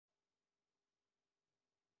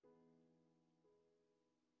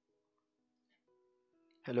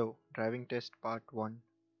Hello, driving test part 1.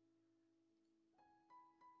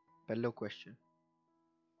 Hello question.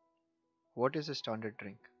 What is a standard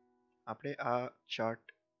drink? આપણે આ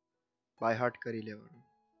chart by heart કરી લેવાનું.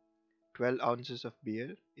 12 ounces of beer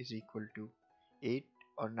is equal to 8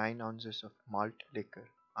 or 9 ounces of malt liquor.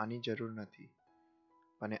 આની જરૂર નથી.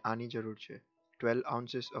 અને આની જરૂર છે. 12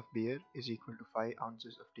 ounces of beer is equal to 5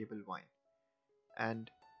 ounces of table wine. And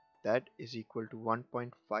that is equal to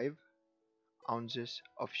 1.5 ounces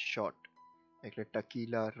of shot. એટલે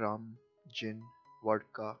tequila, rum, gin,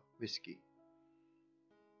 vodka, whiskey.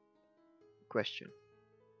 Question.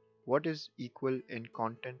 What is equal in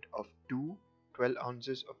content of two 12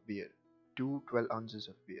 ounces of beer? Two 12 ounces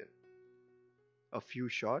of beer. A few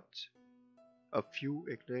shots. A few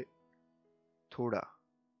એટલે થોડા.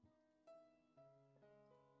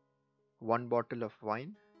 One bottle of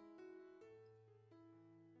wine.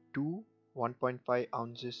 Two 1.5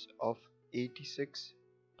 ounces of 86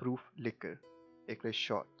 proof liquor. એટલે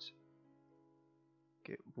shots.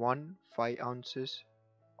 Okay. One 5 ounces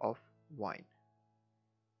of wine.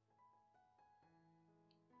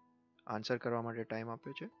 Answer કરવા માટે time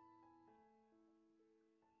આપ્યો છે.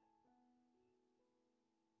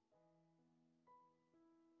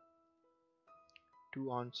 Two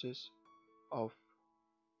ounces of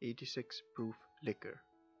 86 proof liquor.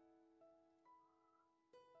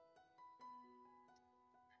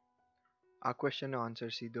 આ ક્વેશ્ચનનો answer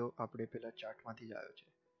સીધો આપણે પેલા ચાર્ટમાંથી જ આવ્યો છે.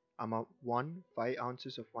 આમાં 5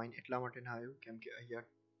 ounces of wine એટલા માટે ના આવ્યું કેમ કે અહીંયા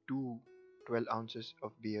 12 ounces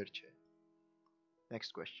of beer છે.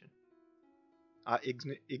 Next question. આ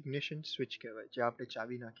ઇગ્નિશન સ્વિચ કહેવાય જે આપણે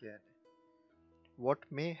ચાવી નાખીએ એને. What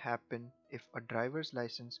may happen if a driver's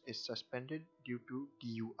license is suspended due to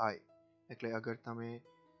DUI? એટલે અગર તમે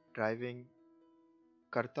ડ્રાઇવિંગ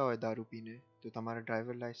કરતા હોય દારૂ પીને તો તમારા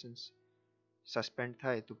ડ્રાઈવર લાઇસન્સ સસ્પેન્ડ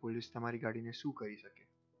થાય તો પોલીસ તમારી ગાડીને શું કરી શકે?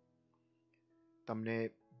 તમને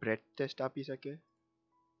બ્રેથ ટેસ્ટ આપી શકે,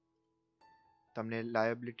 તમને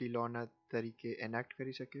લાયબિલિટી લોના તરીકે એનેક્ટ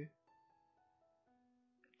કરી શકે,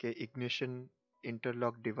 કે ઇગ્નિશન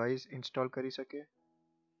ઇન્ટરલોક ડિવાઇસ ઇન્સ્ટોલ કરી શકે,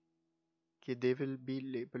 કે they will be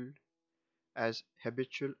labeled as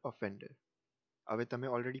habitual offender. હવે તમે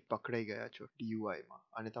ઓલરેડી પકડાઈ ગયા છો DUIમાં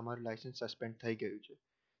અને તમારું લાઇસન્સ સસ્પેન્ડ થઈ ગયું છે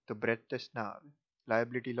તો બ્રેથ ટેસ્ટ ના આવે,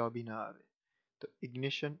 લાયબિલિટી લો બી ના આવે. તો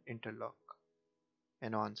ઇગ્નિશન ઇન્ટરલોક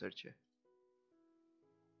એનો આન્સર છે.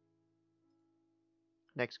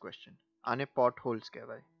 Next question. આને પોટ હોલ્સ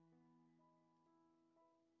કહેવાય.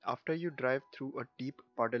 After you drive through a deep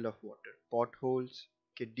puddle of water, potholes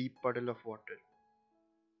કે deep puddle of water,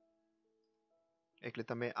 એટલે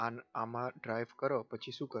તમે આમાં ડ્રાઈવ કરો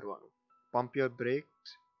પછી શું કરવાનું? Pump your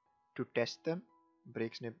breaks two test them.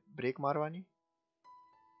 બ્રેક્સને break મારવાની,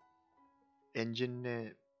 એન્જિનને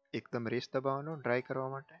એકદમ રેસ દબાવવાનો ડ્રાઈ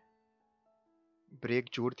કરવા માટે, બ્રેક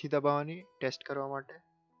જોરથી દબાવવાની ટેસ્ટ કરવા માટે,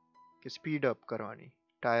 કે સ્પીડ અપ કરવાની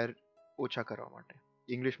ટાયર ઓછા કરવા માટે.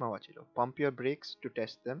 ઇંગ્લિશમાં વાંચી લો. Pump your breaks two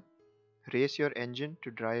test them, race your engine two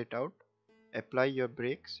dry it out, apply your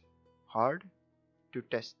breaks hard two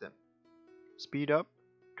test them, speed up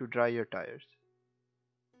to dry your tyres.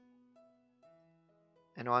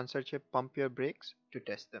 એનો આન્સર છે pump your breaks two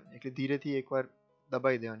test ધેમ. એટલે ધીરેથી એકવાર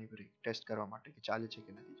દબાઈ દેવાની break test કરવા માટે કે ચાલે છે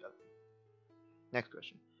કે નથી ચાલતી. Next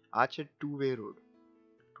question. આ છે two way road.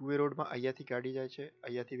 Two way રોડમાં અહીંયાથી ગાડી જાય છે,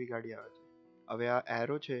 અહીંયાથી બી ગાડી આવે છે. હવે આ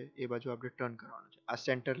એરો છે એ બાજુ આપણે ટર્ન કરવાનું છે. આ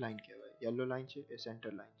સેન્ટર લાઇન કહેવાય. યલો લાઇન છે એ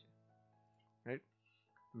સેન્ટર લાઇન છે. Right.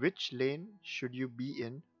 Which lane should you B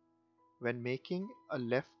in when making a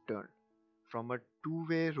left turn from a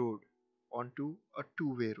two-way road onto a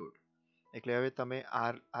two-way road? એટલે હવે તમે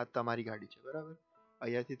આ તમારી ગાડી છે બરાબર,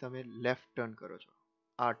 અહીંયાથી તમે લેફ્ટ ટર્ન કરો છો,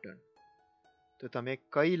 આ ટર્ન, તો તમે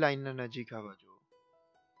કઈ લાઈનના નજીક આવવા જો?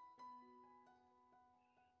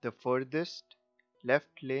 The furthest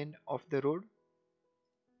left lane of the road,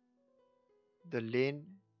 the lane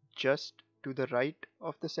just to the right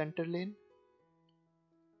of the center lane,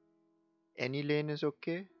 any lane is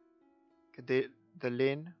okay, the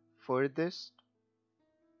lane furthest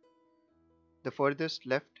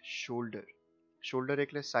left shoulder. Shoulder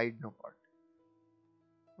એટલે સાઈડનો પાર્ટ.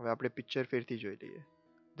 હવે આપણે પિક્ચર ફેરથી જોઈ લઈએ.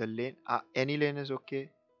 The lane, any lane is okay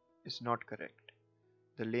is not correct.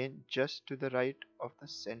 The lane just to the right of the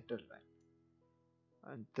center line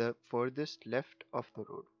and the furthest left of the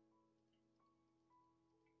road.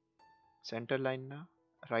 Centre લાઇનના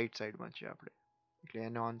right સાઈડમાં છે આપણે, એટલે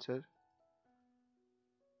એનો answer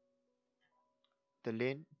the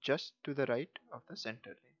lane just to the right of the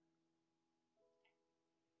center lane.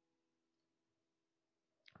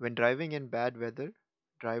 When driving in bad weather,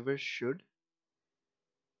 drivers should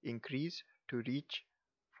increase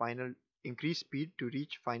speed to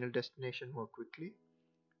reach final destination more quickly,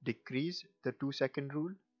 decrease the 2-second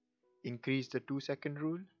rule, increase the 2-second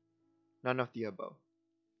rule, none of the above.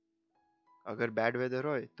 અગર bed weather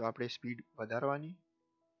હોય તો આપણે speed વધારવાની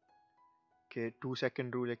કે 2-second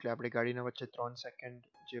rule એટલે આપણે ગાડીના વચ્ચે 3 સેકન્ડ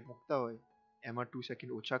જે મૂકતા હોય એમાં 2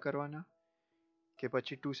 સેકન્ડ ઓછા કરવાના કે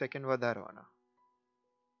પછી 2 સેકન્ડ વધારવાના.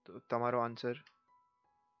 તો તમારો answer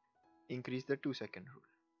increase the 2-second rule.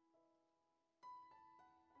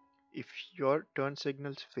 If your turn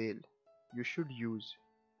signals fail, you should use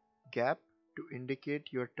gap to indicate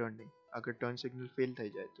you're turning. અગર turn signal fail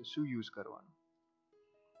થઈ જાય તો શું યુઝ કરવાનું?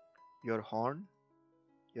 Your horn,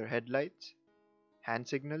 your headlights, hand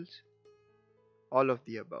signals, all of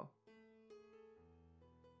the above.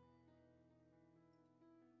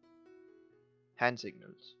 Hand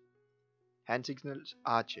signals. Hand signals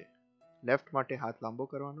આ છે. Left માટે હાથ લાંબો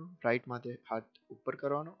કરવાનો, રાઈટ માટે હાથ ઉપર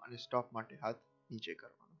કરવાનો અને સ્ટોપ માટે હાથ નીચે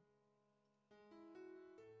કરવાનો.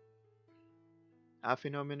 આ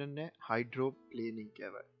ફિનોમિનનને હાઇડ્રોપ્લેનિંગ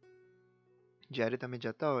કહેવાય. જ્યારે તમે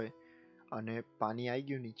જતા હોય અને પાણી આવી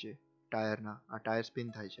ગયું નીચે ટાયરના, આ ટાયર સ્પિન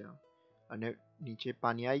થાય છે અને નીચે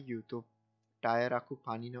પાણી આવી ગયું તો ટાયર આખું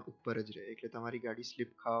પાણીના ઉપર જ રહે એટલે તમારી ગાડી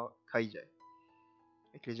સ્લીપ ખાઈ જાય.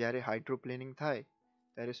 એટલે જ્યારે હાઇડ્રોપ્લેનિંગ થાય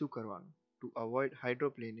ત્યારે શું કરવાનું? ટુ અવોઇડ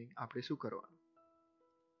હાઇડ્રોપ્લેનિંગ આપણે શું કરવાનું?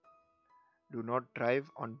 Do not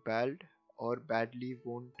drive on બેલ્ડ or badly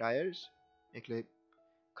von tyres, એટલે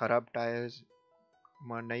ખરાબ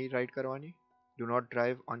ટાયર્સમાં નહીં રાઈડ કરવાની. Do not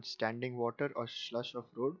drive on standing water or સ્લશ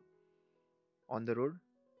off road on the road.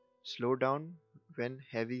 Slow down when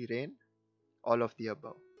heavy rain. All of the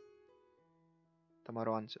above.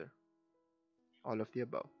 તમારો answer all of the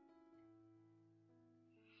above.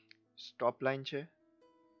 Stop line છે.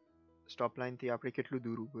 Stop લાઇનથી આપણે કેટલું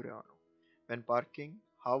દૂર ઊભું રહેવાનું? When parking,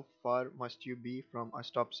 how far must you be from a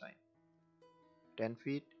stop sign? 10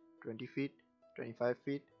 feet, 20 feet, 25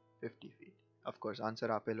 feet, 50 feet. Of course, answer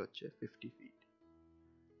આપેલો જ છે 50 feet.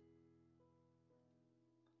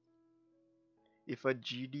 If a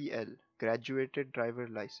GDL, graduated driver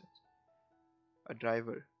license, a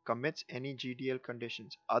driver commits any GDL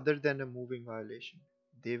conditions other than a moving violation,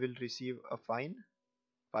 they will receive a fine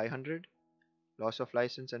 500, loss of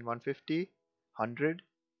license and 150, 100,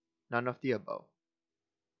 none of the above.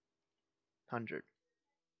 100.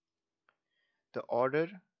 The order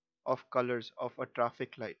of colors of a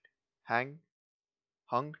traffic light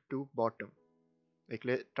hung to bottom.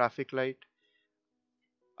 એટલે traffic light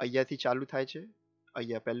અહીંયાથી ચાલુ થાય છે,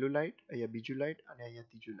 અહીંયા પહેલું light, અહીંયા બીજું light અને અહીંયા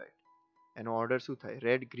ત્રીજું લાઇટ. એનો ઓર્ડર શું થાય?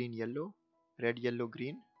 Red green yellow, red yellow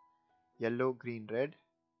green, yellow green red,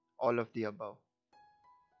 all of the અબાવ.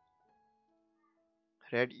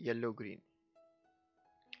 Red yellow green.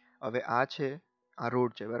 હવે આ છે, આ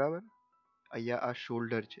રોડ છે બરાબર. અહીંયા આ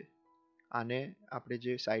શોલ્ડર છે. આને આપણે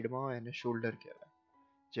જે સાઈડમાં હોય એને શોલ્ડર કહેવાય,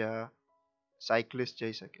 જ્યાં સાયકલિસ્ટ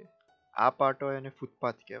જઈ શકે. આ પાર્ટ હોય એને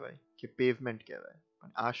ફૂટપાથ કહેવાય કે પેવમેન્ટ કહેવાય,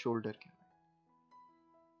 પણ આ શોલ્ડર કહેવાય.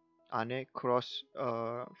 આને ક્રોસ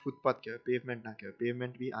ફૂટપાથ કહેવાય, પેવમેન્ટ ના કહેવાય.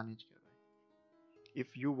 પેવમેન્ટ બી આને જ કહેવાય.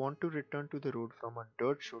 If you want to return to the road from a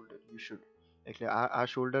dirt shoulder you should, એટલે આ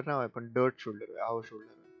શોલ્ડર ના હોય પણ ડર્ટ શોલ્ડર હોય, આવો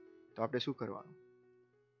શોલ્ડર હોય, તો આપણે શું કરવાનું?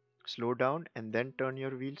 Slow down and then turn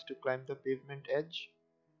your wheels to climb the pavement edge.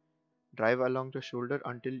 Drive along the shoulder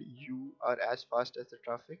until you are as fast as the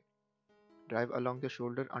traffic. Drive along the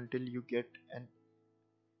shoulder until you get an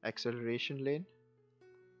acceleration lane.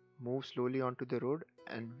 Move slowly onto the road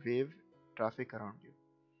and wave traffic around you.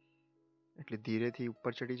 એટલે ધીરેથી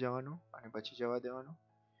ઉપર ચડી જવાનું અને પછી જવા દેવાનું,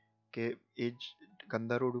 કે એ જ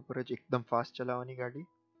ગંદા રોડ ઉપર જ એકદમ ફાસ્ટ ચલાવવાની ગાડી,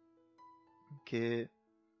 કે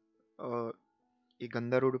એ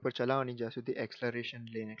ગંદા રોડ ઉપર ચલાવવાની જ્યાં સુધી એક્સલરેશન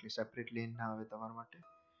લેન એટલે સેપરેટ લેન ના આવે તમારા માટે,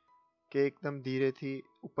 કે એકદમ ધીરેથી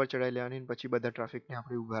ઉપર ચડાઈ લેવાની અને પછી બધા ટ્રાફિકને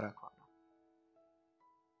આપણે ઊભા રાખવાના.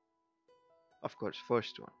 Of course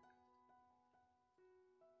first one.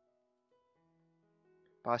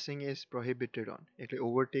 Passing is prohibited on, એટલે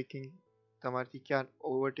ઓવરટેકિંગ તમારાથી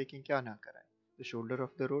ક્યાં ના કરાય? The shoulder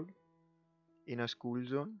of the road, in a school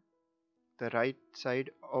zone, the right side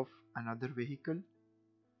of another vehicle,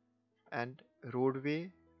 and roadway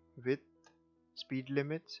with speed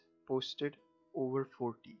limits posted over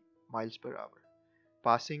 40 miles per hour.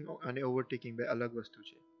 Passing અને overtaking બે અલગ વસ્તુ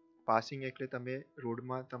છે. પાસિંગ એટલે તમે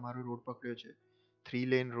રોડમાં તમારો રોડ પકડ્યો છે, 3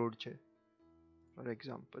 lane રોડ છે ફોર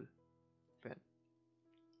એક્ઝામ્પલ,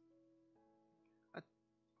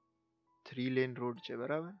 3 lane રોડ છે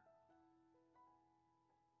બરાબર.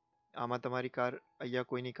 આમાં તમારી કાર, અહીંયા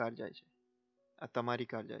કોઈની કાર જાય છે, આ તમારી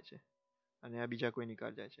કાર જાય છે અને આ બીજા કોઈની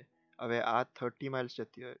કાર જાય છે. હવે આ 30 માઇલ્સ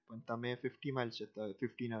જતી હોય પણ તમે 50 માઇલ્સ જતા હોય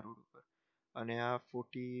 50 ના રોડ ઉપર, અને આ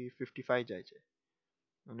 55 જાય છે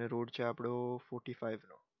અને રોડ છે આપણો 45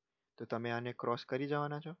 નો, તો તો તમે આને ક્રોસ કરી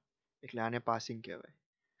જવાના છો, એટલે આને પાસિંગ કહેવાય.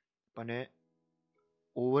 અને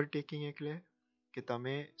ઓવરટેકિંગ એટલે કે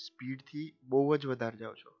તમે સ્પીડથી બહુ જ વધારે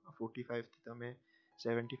જાઓ છો, 45થી તમે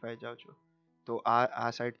 75 જાઓ છો, તો આ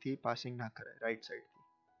સાઈડથી પાસિંગ ના કરાય, રાઈટ સાઈડથી.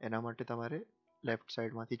 એના માટે તમારે લેફ્ટ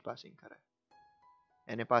સાઈડમાંથી જ પાસિંગ કરાય.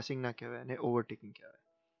 એને પાસિંગ ના કહેવાય, એને ઓવરટેકિંગ કહેવાય.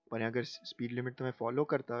 પણ અગર સ્પીડ લિમિટ તમે ફોલો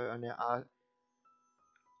કરતા હોય અને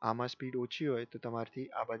આમાં સ્પીડ ઓછી હોય તો તમારથી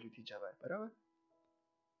આ બાજુથી જવાય, બરાબર.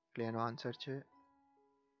 એટલે એનો આન્સર છે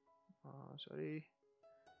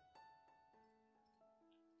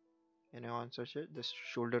એનો આન્સર છે the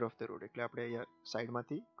shoulder of the road. એટલે આપણે અહીંયા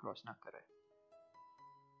સાઈડમાંથી ક્રોસ ના કરાય.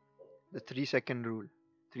 The 3 second rule.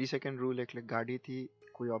 3 second rule એટલે ગાડીથી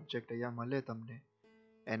કોઈ ઓબ્જેક્ટ અહીંયા મળે તમને,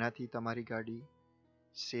 એનાથી તમારી ગાડી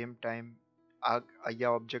સેમ ટાઈમ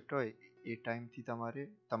અહીંયા ઓબ્જેક્ટ હોય એ ટાઈમથી તમારે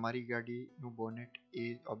તમારી ગાડીનું બોનેટ એ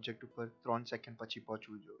ઓબ્જેક્ટ ઉપર 3 સેકન્ડ પછી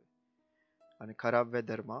પહોંચવું જોઈએ. અને ખરાબ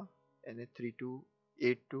વેધરમાં એને 3 to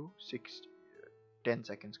 8 to 6 10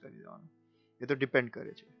 સેકન્ડ્સ કરી દેવાનું. એ તો ડિપેન્ડ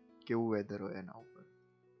કરે છે કેવું વેધર હોય એના ઉપર.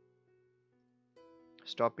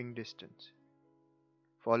 Stopping distance.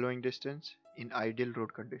 Following distance in ideal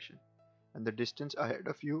road condition and the distance ahead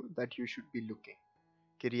of you that you should be looking.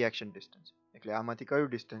 કે reaction distance. એટલે આમાંથી કયું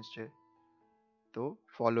ડિસ્ટન્સ છે? તો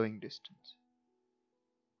following distance.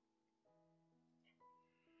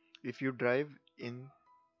 If you drive in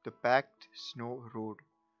the packed snow road,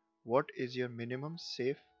 what is your minimum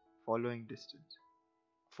safe following distance?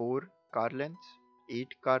 4 car lengths,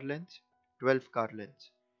 8 car lengths, 12 car lengths,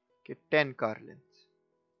 કે 10 car lengths,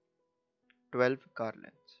 12 car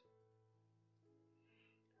lengths.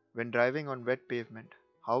 When driving on wet pavement,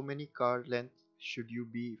 how many car lengths should you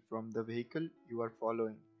be from the vehicle you are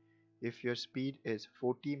following if your speed is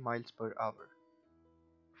 40 miles per hour?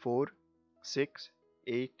 4, 6,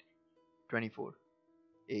 8, 24.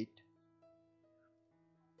 8.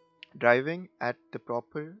 Driving at the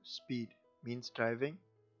proper speed means driving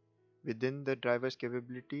within the driver's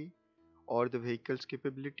capability or the vehicle's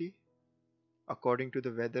capability, according to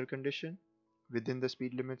the weather condition, within the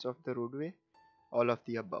speed limits of the roadway, all of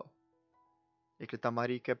the above. એટલે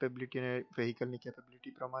તમારી capability અને વેહિકલની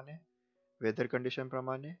capability પ્રમાણે, weather condition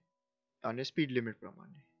પ્રમાણે અને speed limit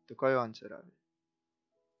પ્રમાણે. તો કયો answer આવે?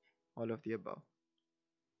 All of the અબાવ.